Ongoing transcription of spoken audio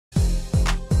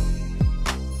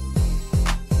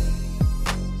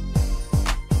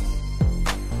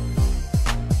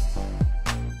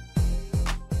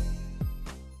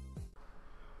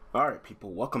Alright,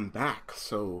 people, welcome back.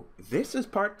 So, this is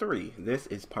part three. This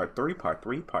is part three, part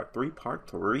three, part three, part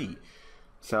three.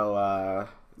 So,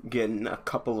 getting a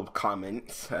couple of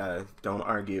comments. Don't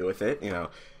argue with it,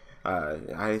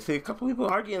 I see a couple people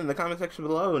arguing in the comment section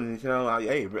below, and,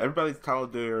 hey, everybody's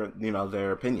told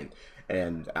their opinion.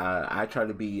 And I try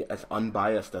to be as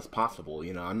unbiased as possible.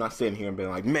 I'm not sitting here and being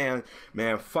like, man,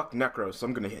 fuck Necros, so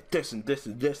I'm gonna hit this and this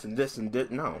and this and this and this.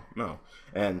 No, no.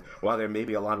 And while there may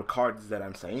be a lot of cards that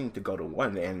I'm saying to go to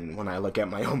one, and when I look at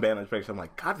my own ban picks, I'm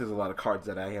like, God, there's a lot of cards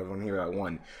that I have on here at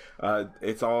one.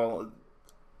 It's all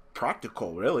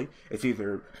practical, really. It's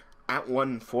either at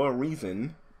one for a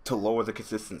reason to lower the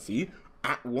consistency,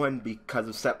 at one because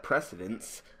of set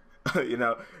precedents.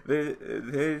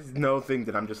 There's no thing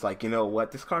that I'm just like, you know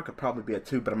what, this card could probably be a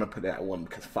 2, but I'm gonna put it at 1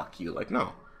 because fuck you. Like,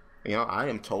 no. I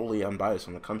am totally unbiased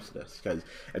when it comes to this, because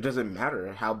it doesn't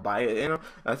matter how biased,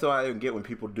 that's why I don't get when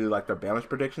people do, like, their balance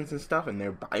predictions and stuff, and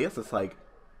they're biased. It's like,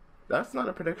 that's not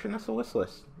a prediction, that's a wish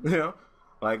list,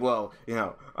 Like, well,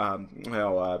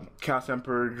 Chaos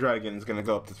Emperor Dragon is gonna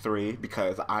go up to 3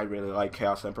 because I really like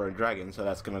Chaos Emperor Dragon, so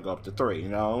that's gonna go up to 3.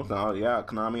 So yeah,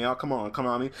 Konami, oh come on,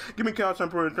 Konami, give me Chaos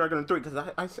Emperor Dragon in 3, because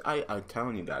I'm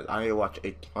telling you guys, I watch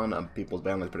a ton of people's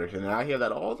balance prediction, and I hear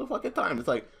that all the fucking time. It's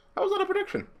like, how was that a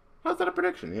prediction? How's that a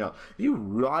prediction? You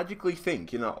logically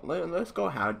think, let's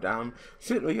go down,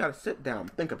 you gotta sit down,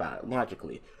 think about it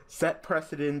logically. Set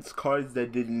precedents, cards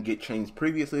that didn't get changed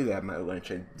previously, that might want to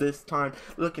change this time,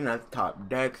 looking at the top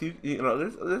decks,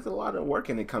 there's a lot of work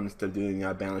when it comes to doing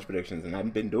balance predictions, and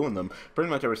I've been doing them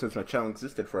pretty much ever since my channel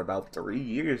existed for about 3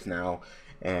 years now,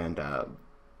 and,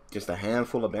 just a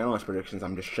handful of balance predictions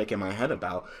I'm just shaking my head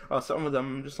about. Some of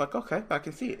them I'm just like, okay, I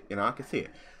can see it, I can see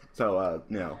it. So,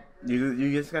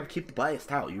 you just gotta keep the bias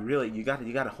out. You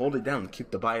gotta hold it down and keep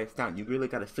the bias down. You really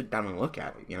gotta sit down and look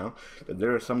at it,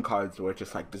 There are some cards where it's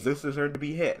just like, does this deserve to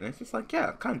be hit? And it's just like,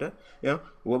 yeah, kinda,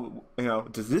 Well,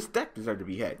 does this deck deserve to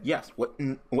be hit? Yes. What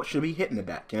should be hit in the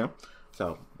deck,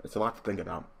 So, it's a lot to think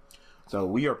about. So,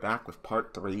 we are back with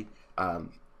part 3.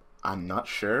 I'm not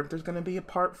sure if there's gonna be a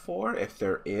part 4. If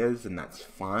there is, then that's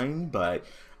fine, but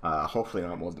hopefully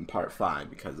not more than part 5,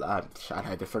 because I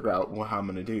had to figure out how I'm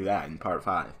going to do that in part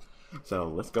 5. So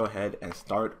let's go ahead and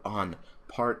start on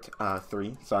part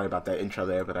 3. Sorry about that intro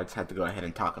there, but I just had to go ahead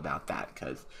and talk about that,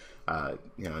 because,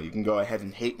 you can go ahead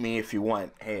and hate me if you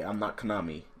want. Hey, I'm not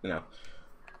Konami,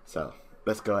 So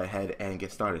let's go ahead and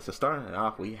get started. So starting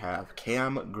off, we have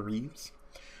Cam Greaves.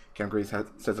 Cam Greaves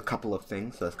says a couple of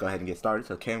things, so let's go ahead and get started.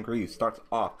 So Cam Greaves starts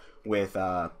off with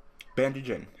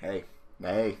Bandaging. Hey,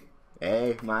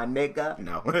 my nigga.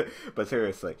 No, but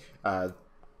seriously,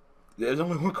 there's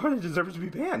only one card that deserves to be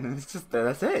banned, and it's just,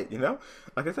 that's it,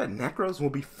 Like I said, Necros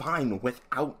will be fine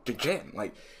without the Djinn.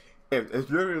 Like, if it's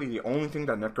literally the only thing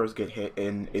that Necros get hit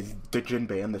in is the Djinn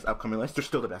ban this upcoming list, they're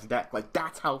still the best deck. Like,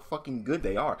 that's how fucking good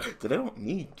they are. So they don't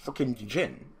need fucking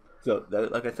Djinn. So,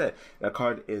 like I said, that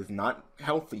card is not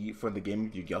healthy for the game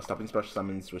of Yu-Gi-Oh! Stopping special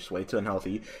summons was way too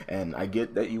unhealthy, and I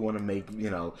get that you want to make,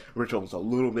 rituals a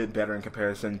little bit better in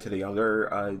comparison to the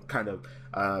other kind of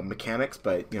mechanics,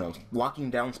 but,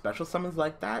 locking down special summons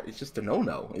like that is just a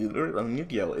no-no. On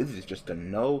Yu-Gi-Oh! It is just a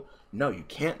no, you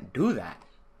can't do that.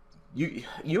 You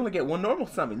only get one normal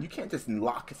summon. You can't just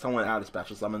lock someone out of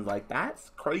special summons like that. It's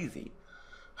crazy.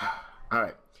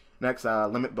 Alright, next,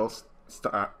 limit both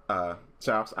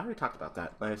Serops. I already talked about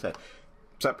that. Like I said,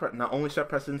 not only set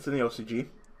precedence in the OCG,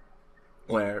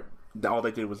 where all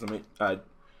they did was limit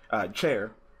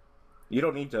Chair. You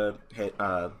don't need to hit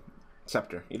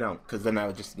Scepter. You don't, because then that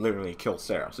would just literally kill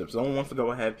Seraph. So if someone wants to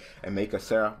go ahead and make a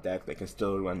Seraph deck, they can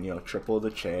still run, triple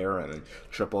the Chair and then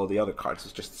triple the other cards.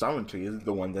 It's just Sovereignty is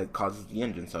the one that causes the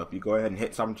engine. So if you go ahead and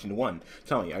hit Sovereignty to 1,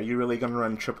 tell me, are you really going to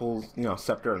run triple,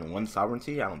 Scepter and 1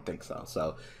 Sovereignty? I don't think so.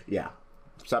 So, yeah.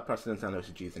 Set precedence on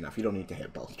OCG is enough. You don't need to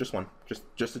hit both. Just one.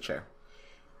 Just a Chair.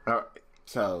 Alright,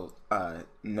 so,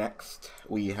 next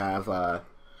we have,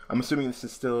 I'm assuming this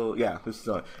is still, yeah, this is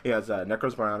still, he has,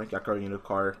 Necros Bionic, Yakar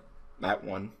Unicorn at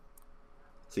 1.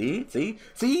 See?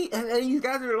 And you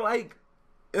guys are like,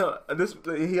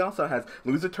 he also has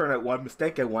Lose a Turn at 1,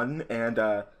 Mistake at 1,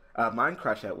 and, Mind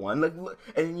Crush at 1. Like,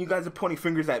 and you guys are pointing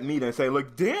fingers at me and say,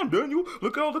 like, damn, Daniel,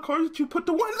 look at all the cards that you put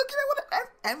to 1. Look at what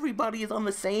everybody is on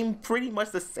the same, pretty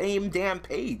much the same damn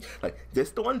page. Like,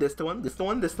 this the one, this the one, this the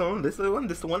one, this the one, this the one,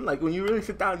 this the one. Like, when you really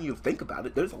sit down and you think about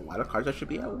it, there's a lot of cards that should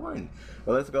be at 1.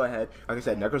 Well, let's go ahead. Like I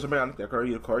said, Necros Bionic, Yakar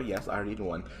Unicorn, yes, I already did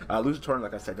 1. Lose a Turn,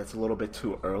 like I said, that's a little bit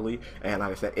too early. And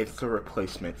like I said, it's a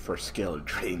replacement for Skill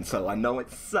Drain. So I know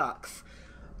it sucks,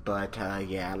 But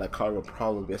yeah, that card will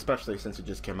probably, especially since it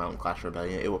just came out in Clash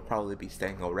Rebellion, it will probably be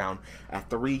staying around at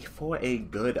 3 for a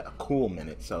good, cool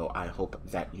minute. So I hope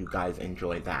that you guys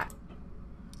enjoy that.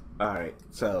 Alright,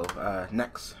 so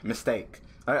next, Mistake.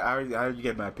 I already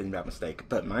gave my opinion about Mistake,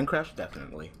 but Minecraft,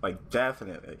 definitely. Like,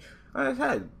 definitely. Like I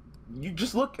said, you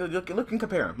just look and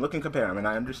compare them. Look and compare them, and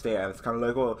I understand. It's kind of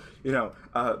like, well,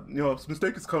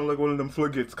 Mistake is kind of like one of them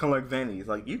frigates, kind of like vanities.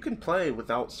 Like, you can play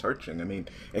without searching. I mean,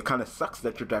 it kind of sucks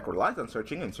that your deck relies on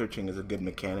searching, and searching is a good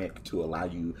mechanic to allow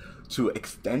you to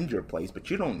extend your plays, but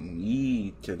you don't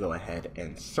need to go ahead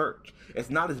and search. It's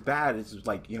not as bad as,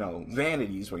 like,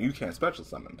 vanities where you can't special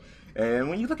summon. And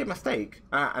when you look at Mistake,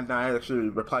 and I actually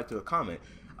replied to a comment,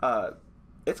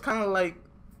 it's kind of like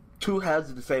two halves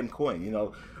of the same coin.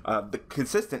 The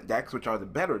consistent decks, which are the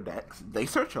better decks, they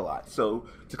search a lot. So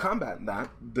to combat that,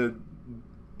 the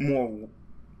more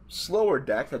slower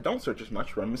decks that don't search as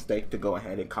much run Mistake to go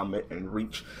ahead and combat and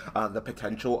reach the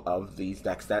potential of these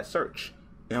decks that search.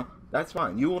 That's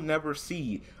fine. You will never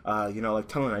see, like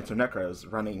Tellarknights or Necros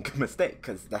running Mistake,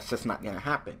 because that's just not going to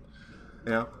happen.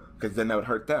 Because then that would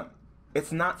hurt them.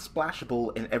 It's not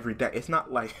splashable in every deck. It's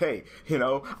not like, hey,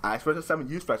 I special summon,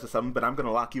 you special summon, but I'm going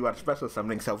to lock you out of special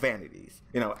summoning, so vanities.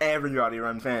 Everybody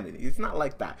runs vanities. It's not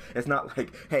like that. It's not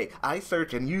like, hey, I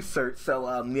search and you search,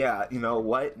 so, yeah, you know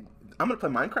what? I'm going to play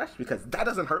Minecraft because that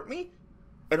doesn't hurt me.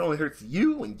 It only hurts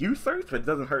you when you search, but it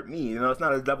doesn't hurt me. It's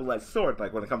not a double-edged sword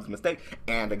like when it comes to Mistake.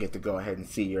 And I get to go ahead and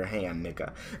see your hand,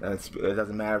 nigga. It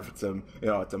doesn't matter if it's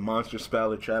it's a monster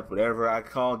spell or trap, whatever I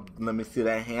call. Let me see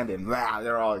that hand, and wow,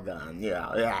 they're all gone.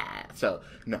 Yeah. So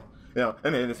no,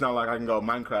 and then it's not like I can go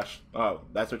Minecraft. Oh,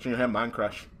 that's what's in your hand,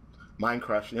 Minecraft.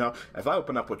 If I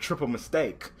open up with triple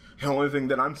Mistake, the only thing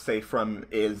that I'm safe from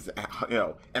is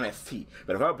MST.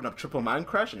 But if I open up triple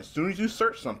Minecraft, and as soon as you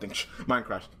search something,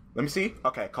 Minecraft. Let me see.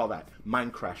 Okay, call that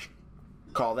Minecraft.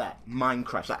 Call that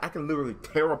Minecraft. I can literally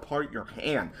tear apart your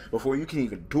hand before you can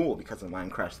even duel because of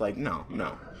Minecraft. Like, no.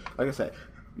 Like I said,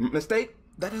 Mistake,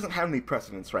 that doesn't have any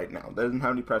precedence right now. That doesn't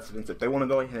have any precedence. If they want to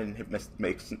go ahead and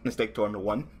make Mistake to under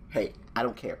 1, hey, I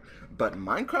don't care. But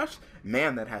Minecraft,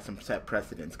 man, that has some set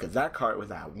precedence, because that card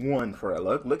was at 1 for a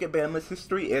look. Look at banlist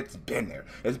history. It's been there.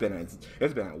 It's been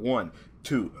at 1,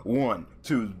 2, 1,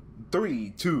 2, 3,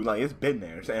 2. Like, it's been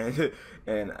there.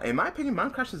 And in my opinion,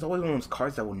 Minecraft is always one of those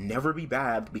cards that will never be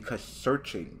bad because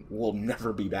searching will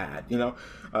never be bad.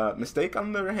 Mistake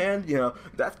on the other hand,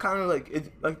 that's kind of like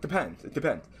it. Like, depends. It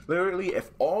depends. Literally,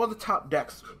 if all the top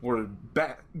decks were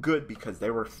good because they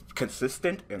were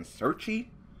consistent and searchy,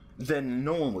 then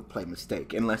no one would play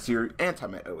Mistake unless you're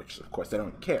anti-meta, which of course they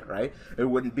don't care, right? It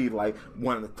wouldn't be like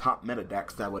one of the top meta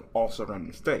decks that would also run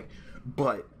Mistake.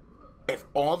 But if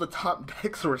all the top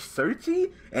decks were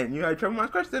searchy and you had trouble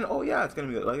with Minecraft, then oh yeah, it's gonna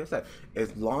be good. Like I said,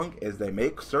 as long as they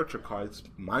make searcher cards,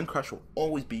 Minecraft will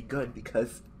always be good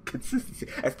because consistency.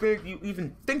 As soon as you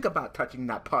even think about touching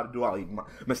that pot of duality,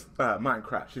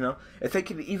 Minecraft, if they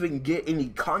can even get any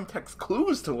context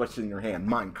clues to what's in your hand,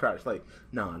 Minecraft, like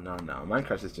no,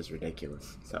 Minecraft is just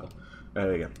ridiculous. So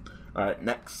there we go. All right,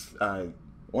 next.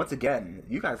 Once again,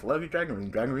 you guys love your Dragon Ring.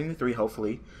 Dragon Ring 3,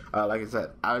 hopefully. Like I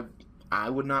said, I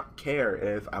would not care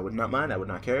if I would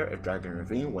not care if Dragon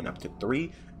Ravine went up to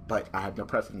 3, but I have no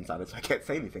precedence on it, so I can't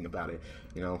say anything about it.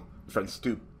 Friend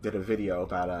Stoop did a video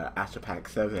about Astropack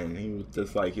 7. He was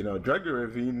just like, Dragon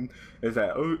Ravine is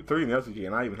at 3 in the LCG,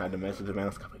 and I even had to message him, and I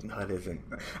was like, no, it isn't.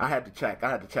 I had to check.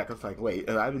 I was like, wait,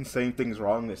 have I been saying things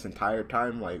wrong this entire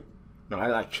time? Like, no,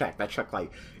 I checked. I checked,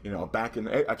 like, back in,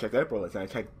 I checked April list, and I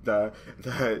checked the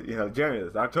January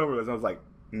list, October list, and I was like,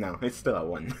 no, it's still at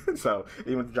 1. So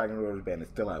even with the Dragon Road ban,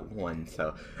 it's still at 1.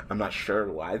 So I'm not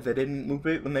sure why they didn't move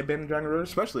it when they banned the Dragon Road,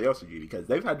 especially LCG, because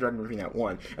they've had Dragon Ravine at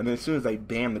 1, and then as soon as they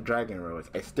banned the Dragon Road,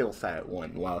 it still sat at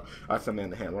 1. While us on the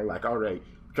other hand, we're like, all right,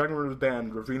 Dragon Road was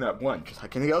banned, Ravine at 1, just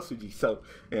like any LCG. So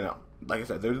like I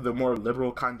said, they're the more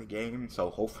liberal kind of game.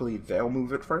 So hopefully they'll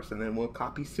move it first, and then we'll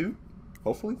copy suit.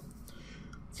 Hopefully.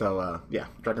 So yeah,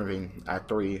 Dragon Ravine at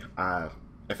 3.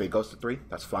 If it goes to 3,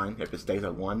 that's fine. If it stays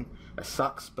at 1, it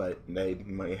sucks, but they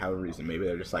might have a reason. Maybe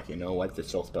they're just like, you know what, this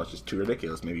soul spell's just too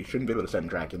ridiculous. Maybe you shouldn't be able to send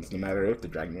dragons, no matter if the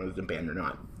dragon was banned or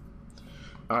not.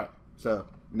 Alright, so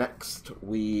next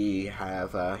we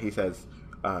have, he says,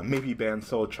 maybe ban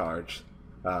Soul Charge,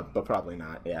 but probably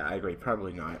not. Yeah, I agree,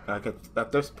 probably not.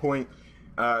 At this point,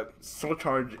 Soul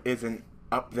Charge isn't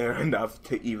up there enough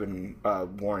to even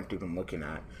warrant even looking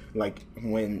at. Like,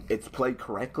 when it's played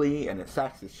correctly and it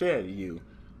sacks the shit out of you,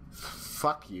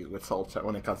 fuck you with Soul Charge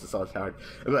when it comes to Soul Charge.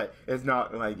 But it's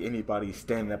not like anybody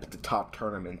standing up at the top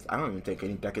tournaments. I don't even think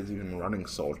any deck is even running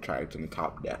Soul Charge in the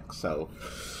top deck. So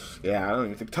yeah, I don't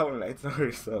even think Tellarknight's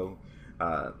are. So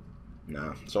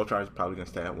No, Soul Charge is probably gonna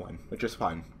stay at 1, which is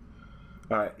fine.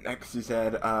 Alright, next he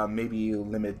said maybe you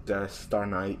limit the Star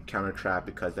Knight counter trap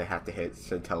because they have to hit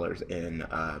Centellars in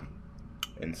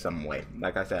some way.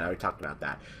 Like I said, I already talked about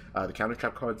that. The counter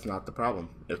trap card's not the problem.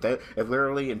 If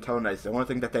literally in Tellarknights, the only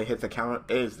thing that they hit the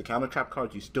counter trap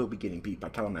cards, you still be getting beat by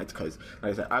Tellarknights. Because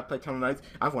like I said, I played Tellarknights.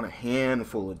 I've won a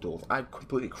handful of duels. I've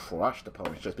completely crushed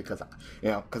opponents just because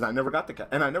I never got the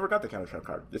counter trap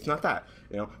card. It's not that,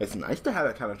 it's nice to have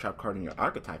a counter trap card in your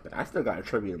archetype, but I still got a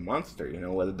tribute monster.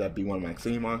 Whether that be one of my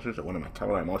Xenia monsters or one of my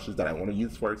Tellarknight monsters that I want to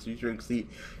use for its future seat.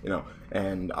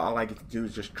 And all I get to do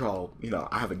is just draw.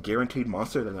 I have a guaranteed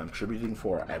monster that I'm tributing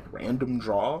for a random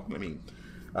draw. I mean,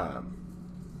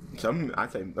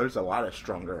 I'd say there's a lot of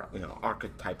stronger,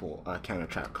 archetypal counter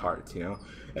trap cards.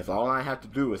 If all I have to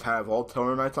do is have all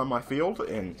Tellarknights on my field,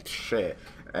 and shit,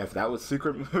 if that was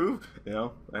secret move,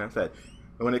 like I said,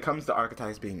 when it comes to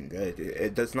archetypes being good,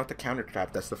 it does not the counter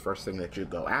trap. That's the first thing that you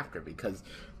go after, because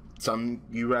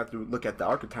you have to look at the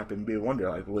archetype and be wonder,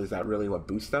 like, well, is that really what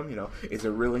boosts them? Is it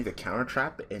really the counter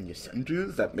trap and your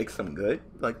Senjus that makes them good?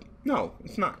 Like, no,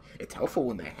 it's not. It's helpful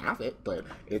when they have it, but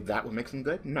is that what makes them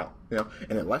good? No.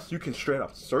 And unless you can straight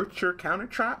up search your counter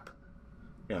trap,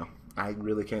 I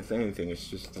really can't say anything. It's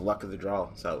just the luck of the draw.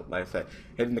 So, like I said,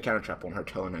 hitting the counter trap won't hurt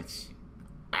Tellarknights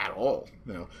at all.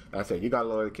 Like I said, you gotta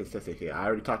lower the consistency. I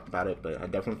already talked about it, but I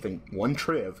definitely think one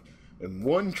triv, if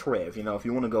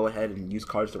you want to go ahead and use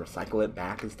cards to recycle it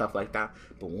back and stuff like that,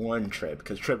 but one trib,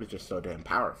 because trib is just so damn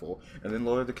powerful, and then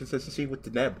lower the consistency with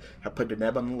the neb. Put the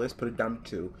neb on the list, put it down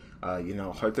to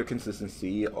 2, hurt their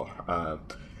consistency,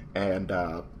 and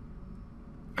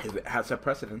if it has that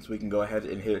precedence, we can go ahead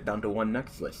and hit it down to 1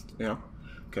 next list,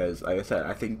 because like I said,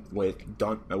 I think with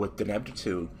the neb to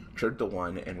 2, trib to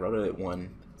 1, and rotate it 1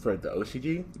 for the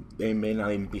OCG, they may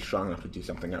not even be strong enough to do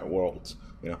something at Worlds.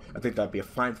 I think that'd be a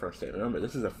fine first hit. Remember,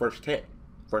 this is a first hit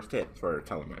for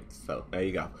Tellarknights. So there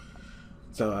you go.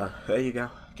 So there you go.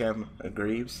 Cam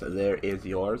agrees. So there is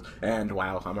yours. And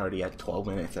wow, I'm already at 12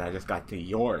 minutes, and I just got to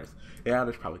yours. Yeah,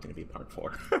 there's probably gonna be part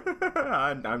 4.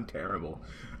 I'm terrible.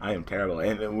 I am terrible.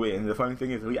 And the funny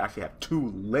thing is, we actually have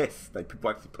 2 lists. Like,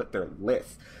 people actually put their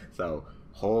lists. So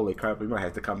holy crap, we might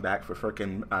have to come back for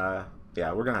freaking.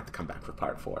 Yeah, we're gonna have to come back for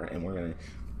part 4, and we're gonna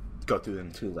go through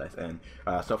them 2 lists. And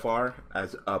so far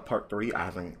as part 3, I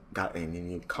haven't got any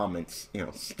new comments,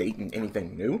 stating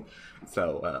anything new.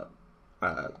 So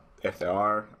if there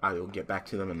are, I will get back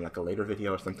to them in like a later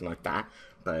video or something like that.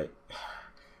 But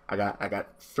I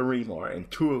got 3 more, and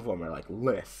 2 of them are like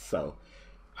lists. So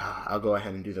I'll go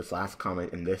ahead and do this last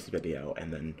comment in this video,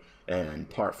 and then in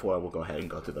part 4 we'll go ahead and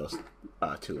go through those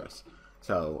 2 lists.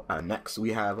 So next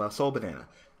we have Soul Banana.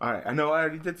 Alright, I know I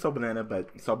already did Soul Banana,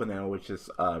 but Soul Banana was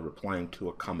just replying to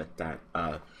a comment that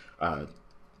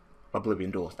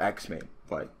Oblivion Duelist X made.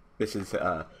 But this is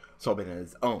Soul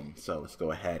Banana's own, so let's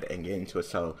go ahead and get into it.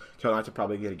 So Tellarknights are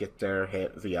probably going to get their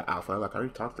hit via Alpha, like I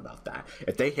already talked about that.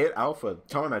 If they hit Alpha,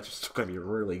 Tellarknights are still going to be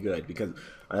really good, because,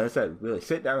 like I said, really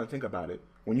sit down and think about it.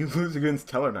 When you lose against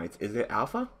Tellarknights, is it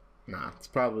Alpha? Nah, it's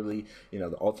probably,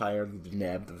 the Altair, the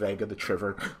Neb, the Vega, the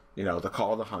Trigger, the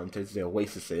Call of the Hunters, the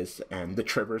Oasises, and the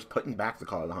Triggers putting back the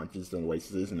Call of the Hunters, the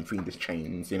Oasises, and the Fiendish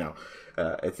Chains,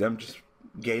 it's them just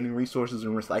gaining resources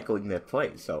and recycling their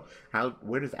play. So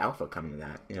where does Alpha come into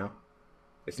that,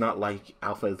 It's not like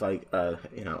Alpha is like, a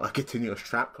continuous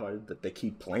trap card that they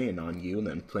keep playing on you and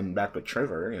then playing back with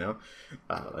Trigger,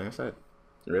 Like I said,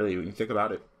 really, when you think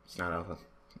about it, it's not Alpha.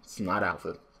 It's not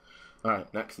Alpha.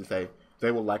 Alright, next to say, they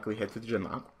will likely hit the Djinn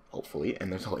Lock, hopefully,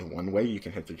 and there's only one way you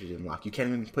can hit the Djinn Lock. You can't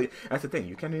even put, that's the thing,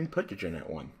 you can't even put the Djinn at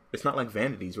 1. It's not like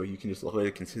Vanities where you can just lower the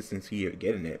consistency of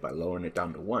getting it by lowering it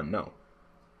down to 1, no.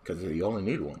 Because you only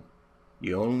need 1.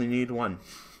 You only need 1.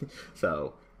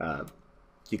 So,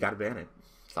 you gotta ban it.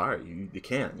 Sorry, you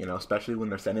can't, especially when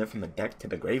they're sending it from the deck to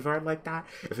the graveyard like that.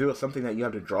 If it was something that you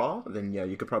have to draw, then yeah,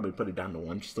 you could probably put it down to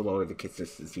 1 just to lower the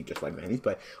consistency, just like Vanities.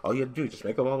 But all you have to do is just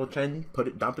make a level 10,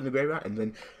 dump in the graveyard, and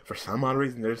then for some odd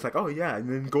reason they're just like, oh yeah, and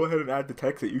then go ahead and add the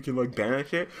text that you can like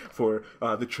banish it for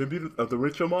the tribute of the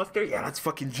ritual monster. Yeah, that's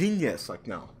fucking genius. Like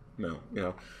no,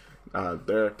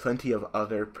 there are plenty of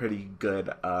other pretty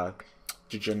good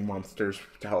Djinn monsters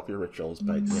to help your rituals,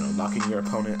 but locking your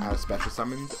opponent out of special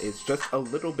summons is just a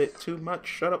little bit too much.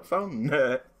 Shut up, phone.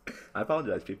 I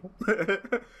apologize, people.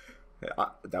 That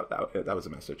was a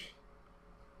message.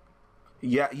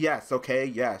 Yeah, yes, okay,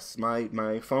 yes.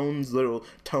 My phone's little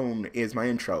tone is my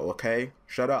intro, okay?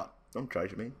 Shut up. Don't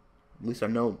charge me. At least I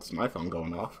know it's my phone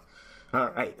going off.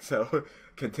 Alright, so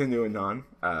continuing on,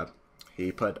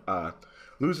 he put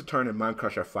lose a turn and Mind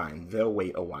Crush are fine. They'll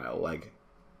wait a while. Like,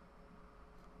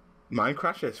 Mind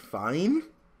Crush is fine?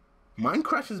 Mind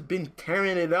Crush has been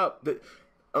tearing it up.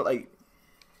 Like,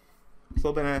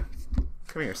 Slow Banana,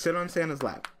 come here, sit on Santa's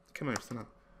lap. Come here, sit on.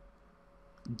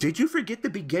 Did you forget the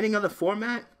beginning of the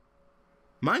format?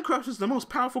 Mind Crush is the most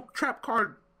powerful trap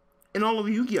card in all of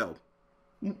Yu-Gi-Oh!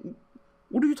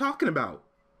 What are you talking about?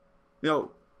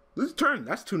 This turn,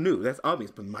 that's too new. That's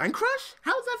obvious. But Mind Crush?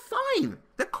 How's that fine?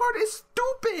 That card is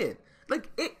stupid. Like,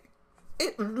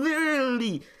 it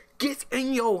literally gets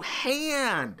in your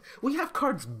hand. We have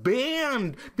cards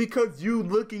banned because you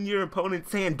look in your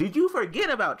opponent's hand. Did you forget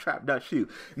about Trap Dust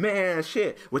Shoot? Man,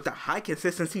 shit. With the high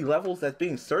consistency levels that's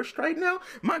being searched right now,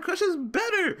 Mind Crush is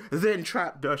better than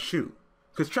Trap Dust Shoot.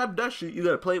 Because Trap Dust Shoot, you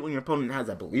gotta play it when your opponent has,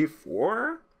 I believe,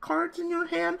 4 cards in your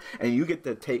hand, and you get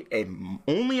to take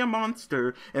only a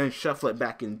monster and shuffle it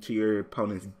back into your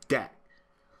opponent's deck.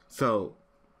 So,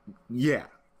 yeah.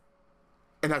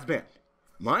 And that's banned.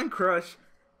 Mind Crush,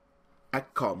 I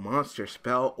call monster,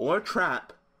 spell, or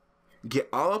trap. Get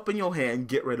all up in your hand,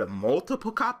 get rid of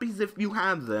multiple copies if you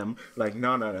have them. Like,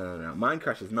 no. Mind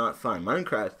Crush is not fun. Mind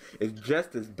Crush is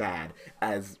just as bad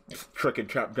as frickin'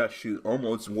 Trap Dust Shoot.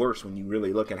 Almost worse when you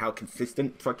really look at how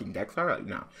consistent fucking decks are. Like,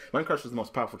 no. Mind Crush is the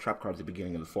most powerful trap card at the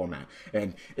beginning of the format.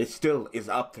 And it still is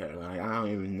up there. Like, I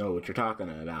don't even know what you're talking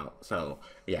about. So,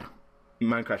 yeah.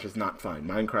 Mind Crush is not fun.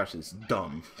 Mind Crush is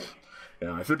dumb.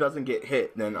 If it doesn't get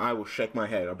hit, then I will shake my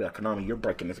head. I'll be like, Konami, you're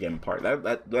breaking this game apart.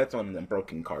 That's one of them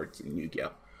broken cards in Yu-Gi-Oh!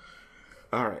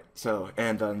 Alright, so,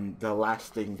 and then the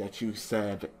last thing that you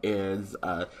said is,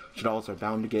 Shaddolls are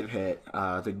bound to get hit.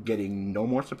 They're getting no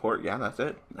more support. Yeah, that's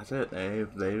it. That's it.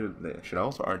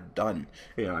 Shaddolls are done.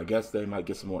 I guess they might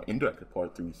get some more indirect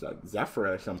support through, like,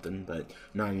 Zephyr or something, but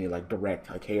not any, like,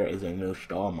 direct. Like, here is a new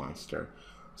Shaddol monster.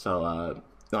 So,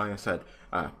 like I said,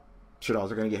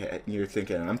 Shaddolls are going to get hit, and you're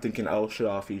thinking, I'm thinking, oh,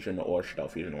 Shaddol Fusion or Shaddol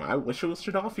Fusion 1. I wish it was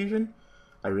Shaddol Fusion.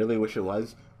 I really wish it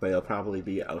was, but it'll probably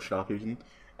be El Shaddol Fusion.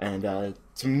 And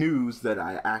some news that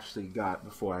I actually got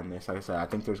before on this, like I said, I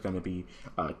think there's going to be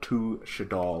 2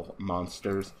 Shaddol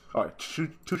monsters, or 2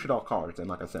 Shaddol cards, and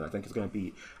like I said, I think it's going to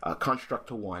be Construct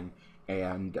to 1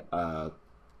 and El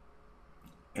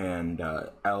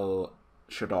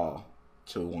Shaddol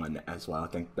to 1 as well. I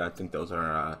think those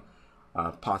are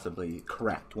possibly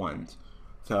correct ones.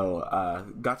 So,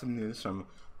 got some news from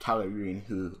Tyler Green,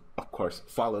 who, of course,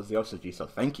 follows the OCG, so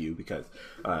thank you, because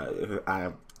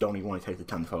I don't even want to take the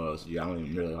time to follow OCG. I don't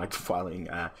even really like following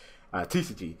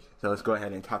TCG. So let's go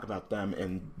ahead and talk about them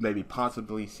and maybe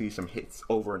possibly see some hits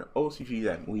over an OCG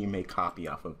that we may copy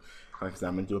off of. Like I said,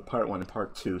 I'm going to do a part 1 and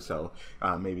part 2, so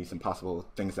maybe some possible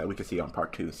things that we could see on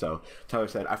part 2. So Tyler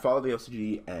said, I follow the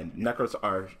OCG, and Necros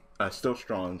are still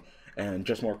strong and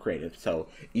just more creative. So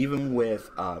even with,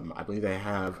 I believe they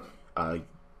have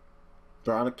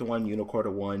Baronic to 1, Unicorn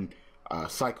to 1,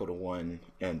 Cycle to 1,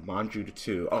 and Manju to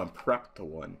 2, and Prep to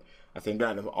 1. I think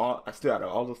out of all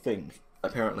the things,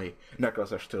 apparently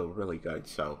Necros are still really good.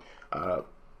 So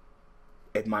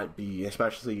it might be,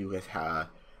 especially with how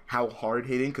hard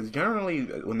hitting, because generally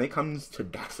when it comes to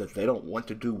decks that they don't want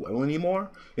to do well anymore,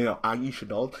 i.e.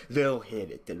 Shaddol, they'll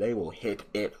hit it. They will hit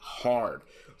it hard.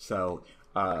 So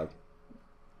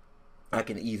I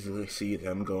can easily see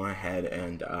them going ahead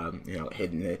and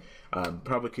hitting it. They'll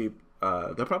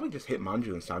probably just hit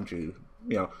Manju and Sanju,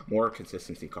 more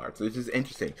consistency cards. Which is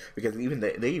interesting because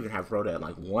they even have Rhoda at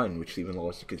like 1, which even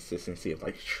lowers the consistency of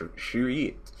like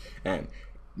Shuri, and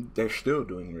they're still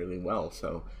doing really well.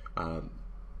 So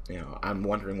I'm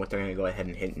wondering what they're going to go ahead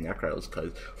and hit Necros,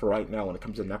 because for right now, when it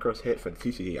comes to Necros hit for the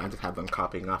TCG, I just have them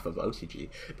copying off of OCG.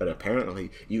 But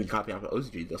apparently, even copying off of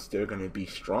OCG, they're still going to be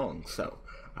strong. So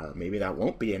maybe that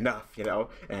won't be enough,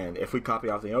 And if we copy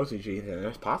off the OCG, then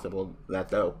it's possible that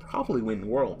they'll probably win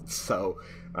Worlds. So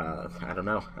I don't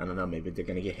know. Maybe they're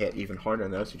going to get hit even harder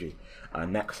in the OCG.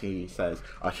 Next, he says,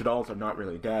 Shaddolls are not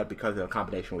really dead because of a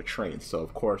combination with Trains. So,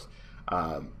 of course,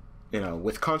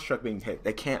 with Construct being hit,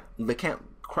 they can't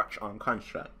crutch on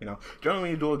Construct. Generally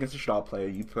when you duel against a Shaddol player,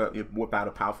 you whip out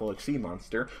a powerful Exceed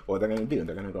monster. What they're going to do,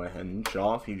 they're going to go ahead and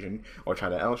Shaddol Fusion, or try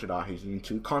to El Shaddol Fusion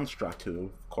to Construct, who,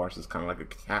 of course, is kind of like a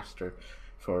caster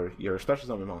for your special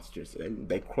summon monsters.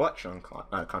 They clutch on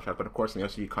Construct, but of course in the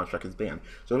OCG, Construct is banned.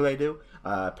 So what do?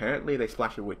 Apparently they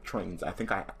splash it with Trains. I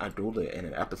think I dueled it in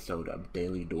an episode of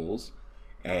Daily Duels,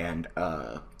 and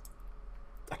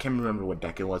I can't remember what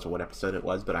deck it was or what episode it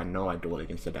was, but I know I dueled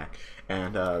against the deck.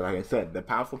 And like I said, the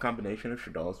powerful combination of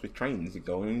Shaddolls with Trains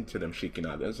going to them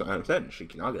Shikinagas. Like I said,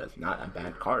 Shikinaga is not a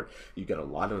bad card. You get a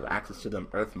lot of access to them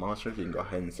Earth monsters. You can go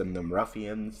ahead and send them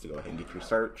Ruffians to go ahead and get your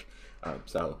search.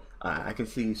 So I can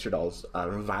see Shaddolls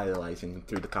revitalizing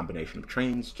through the combination of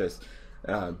Trains. Just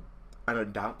I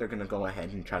don't doubt they're gonna go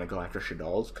ahead and try to go after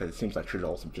Shaddolls, because it seems like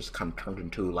Shaddolls have just kind of turned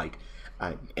into like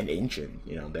an engine.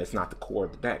 You know, that's not the core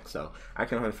of the deck. So I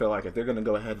kind of feel like if they're gonna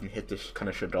go ahead and hit this kind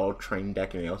of Shaddol train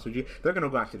deck in the LCG, they're gonna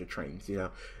go after the trains. You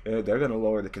know, they're gonna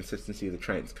lower the consistency of the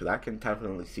trains, because I can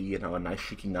definitely see, you know, a nice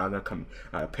Shikinaga come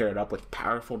paired up with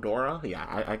powerful Dora.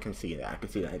 Yeah, I can see that. I can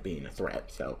see that being a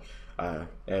threat. So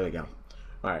there we go.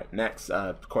 Alright, next,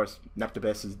 of course,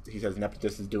 Neptibus he says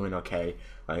Neptibus is doing okay.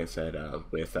 Like I said,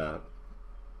 with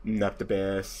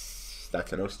Neptibus,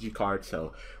 that's an OCG card,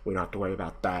 so we don't have to worry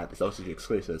about that. It's OCG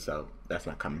exclusive, so that's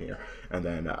not coming here. And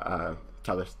then,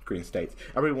 Color Green states,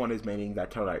 everyone is maining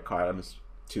that Satellaknight card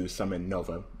to summon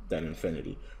Nova, then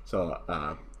Infinity. So,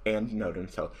 and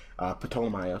Nodin. So,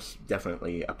 Ptolemaeus,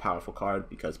 definitely a powerful card,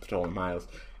 because Ptolemaeus,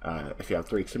 if you have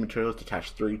 3 extreme materials,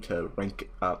 detach 3 to rank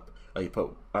up. You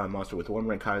put a monster with 1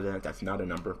 rank higher than it, that's not a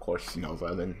number, of course,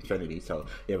 Nova, then Infinity. So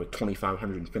you have a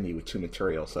 2500 Infinity with 2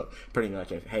 materials. So pretty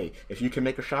much, if you can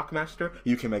make a Shockmaster,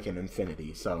 you can make an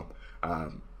Infinity. So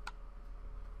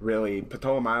really,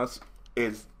 Ptolemaeus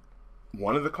is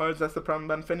one of the cards that's the problem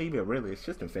about Infinity, but really, it's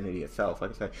just Infinity itself.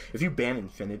 Like I said, if you ban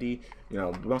Infinity, you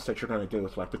know, the most that you're going to do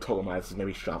with like Ptolemaeus is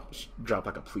maybe drop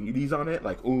like a Pleiades on it,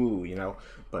 like, ooh, you know,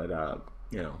 but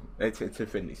you know, it's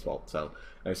Infinity's fault. So,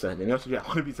 like I said, and also, yeah, I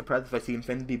wouldn't be surprised if I see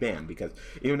Infinity banned, because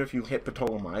even if you hit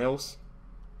Ptolemaeus,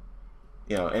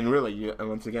 you know, and really, and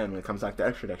once again, when it comes back to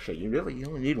extra deck shit, you only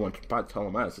need 1 to buy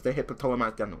Ptolemaeus. If they hit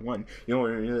Ptolemaeus down to 1, you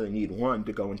only really need 1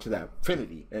 to go into that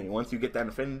Infinity. And once you get that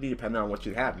Infinity, depending on what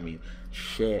you have, I mean,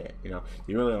 shit, you know,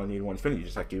 you really only need 1 Infinity,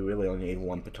 just like you really only need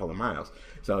 1 Ptolemaeus.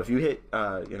 So if you hit,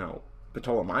 you know,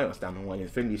 Ptolemaeus down to 1,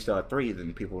 Infinity still at 3,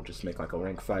 then people will just make like a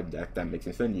rank 5 deck that makes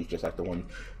Infinity just like the one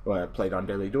played on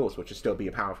Daily Duels, which would still be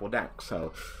a powerful deck.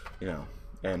 So, you know,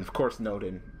 and of course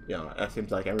Nodin, you know, it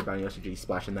seems like everybody in OCG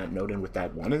splashing that Nodin with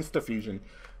that 1 insta fusion,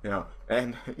 you know,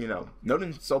 and, you know,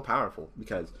 Nodin's so powerful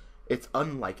because it's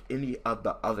unlike any of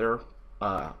the other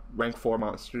rank 4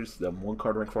 monsters, the 1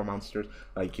 card rank 4 monsters,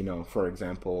 like, you know, for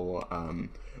example,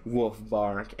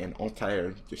 Wolfbark and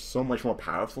Altair, they're so much more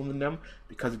powerful than them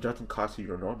because it doesn't cost you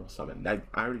your normal summon. I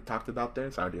already talked about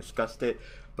this, I already discussed it,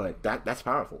 but that's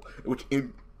powerful, which it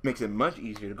makes it much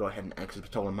easier to go ahead and exit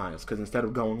Ptolemaeus, because instead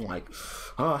of going like,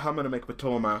 oh, I'm gonna make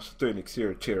Ptolemaeus 3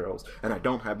 materials and I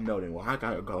don't have Nodin, well, I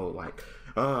gotta go like,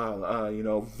 you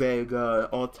know, Vega,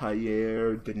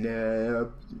 Altair,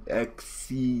 Deneb,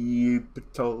 XC,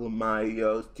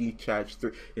 Ptolemaeus, Detach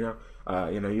 3, you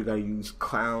know, you gotta use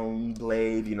Clown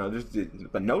Blade, you know,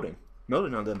 but Nodin,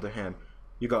 on the other hand,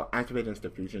 you go activate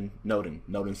Instant Fusion,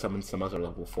 Nodin summons some other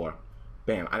level 4.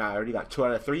 Bam, I already got 2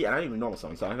 out of 3, and I didn't even normal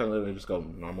summon, so I can literally just go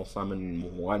normal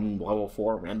summon 1 level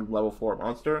 4, random level 4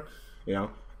 monster, you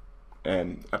know,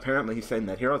 and apparently he's saying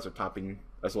that heroes are popping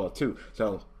as well too,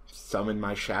 so summon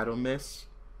my Shadow Mist,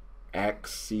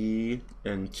 XC,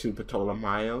 and 2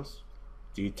 Ptolemaeus,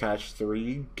 detach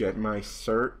 3, get my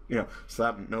cert, you know,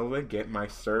 slap Nova, get my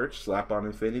search, slap on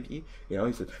Infinity, you know,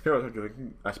 he said heroes are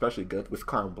doing especially good with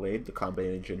Clown Blade, the Clown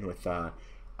Blade engine with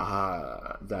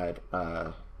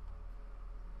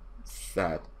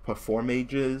that Perform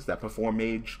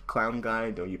Mage clown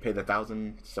guy, though you pay the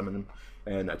 1,000 to summon him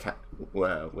and attack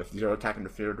with 0 attack and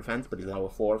fear defense, but he's level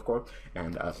 4 of course,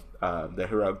 and the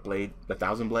heroic blade, the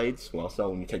 1,000 blades, well, so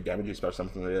when you take damage you spell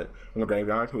something from the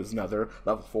graveyard, who is another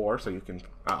level 4, so you can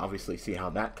obviously see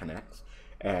how that connects.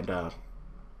 And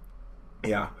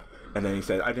yeah, and then he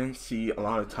said, I didn't see a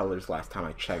lot of tellers last time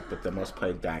I checked, but the most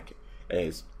played deck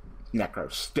is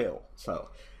Necro still, so,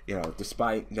 you know,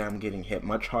 despite them getting hit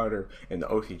much harder in the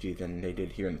OCG than they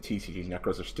did here in the TCG,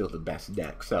 Necros are still the best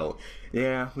deck. So,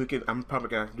 yeah, I'm probably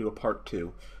gonna have to do a part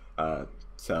 2. What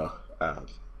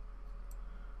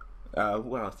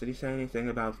else? Did he say anything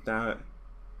about that?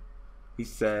 He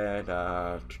said,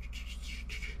 so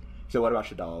what about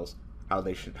Shaddolls? How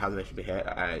they should be hit?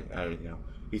 I you know.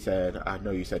 He said, I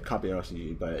know you said copy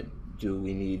OCG, but do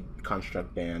we need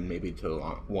Construct Ban maybe to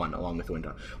 1 along with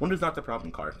Winter? Winter's not the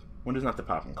problem card. Winter's not the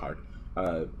problem card.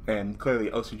 And clearly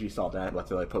OCG saw that, let's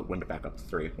say I put Winter back up to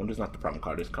 3. Winter's not the problem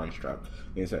card, it's Construct.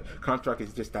 And so Construct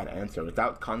is just that answer.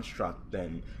 Without Construct,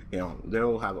 then, you know,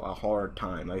 they'll have a hard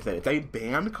time. Like I said, if they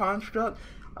ban Construct,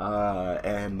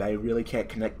 and they really can't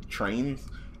connect trains,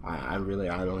 I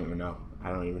don't even know. I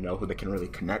don't even know who they can really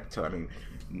connect to. I mean,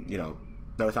 you know,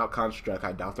 without Construct,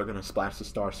 I doubt they're going to splash the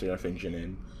Star Seraph engine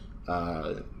in.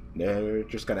 They're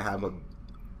just gonna have a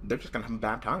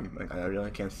bad time. Like, I really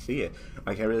can't see it.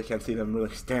 Like, I really can't see them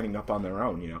really standing up on their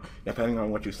own, you know. Depending on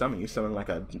what you summon like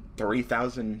a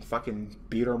 3,000 fucking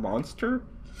beater monster,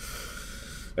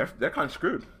 they're kind of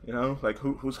screwed, you know. Like,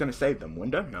 who's gonna save them?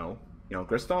 Winda? No. You know,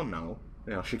 Crystal? No.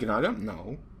 You know, Shikinaga?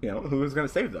 No. You know, who's going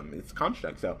to save them? It's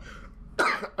Construct, so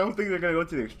I don't think they're going to go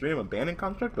to the extreme of banning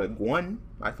Construct, but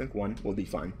I think one will be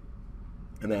fine.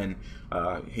 And then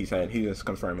he said, he was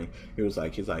confirming, he's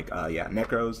like, yeah,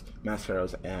 Necros,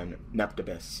 Masteros, and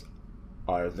Neptibus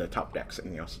are the top decks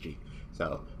in the OCG.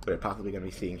 So we're possibly going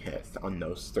to be seeing hits on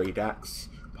those 3 decks,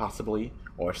 possibly,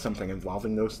 or something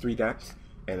involving those 3 decks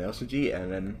in the OCG,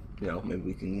 and then, you know, maybe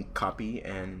we can copy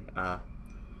and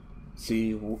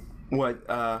see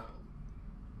what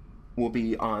will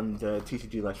be on the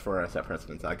TCG list for us at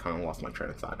Presidents. I kind of lost my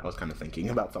train of thought. I was kind of thinking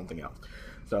about something else.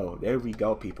 So there we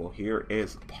go, people. Here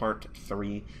is part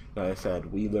 3. Like I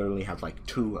said, we literally have like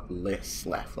 2 lists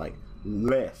left, like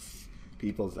lists,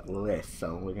 people's lists.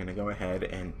 So we're gonna go ahead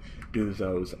and do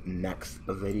those next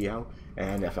video.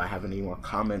 And if I have any more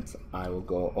comments, I will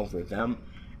go over them.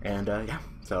 And yeah,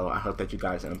 so I hope that you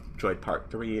guys enjoyed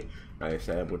part 3. Like I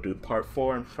said, we'll do part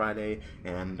 4 on Friday,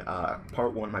 and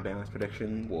part 1, my balance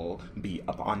prediction, will be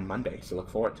up on Monday, so look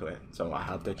forward to it. So I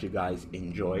hope that you guys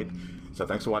enjoyed. So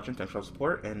thanks for watching, thanks for the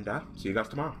support, and see you guys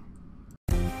tomorrow.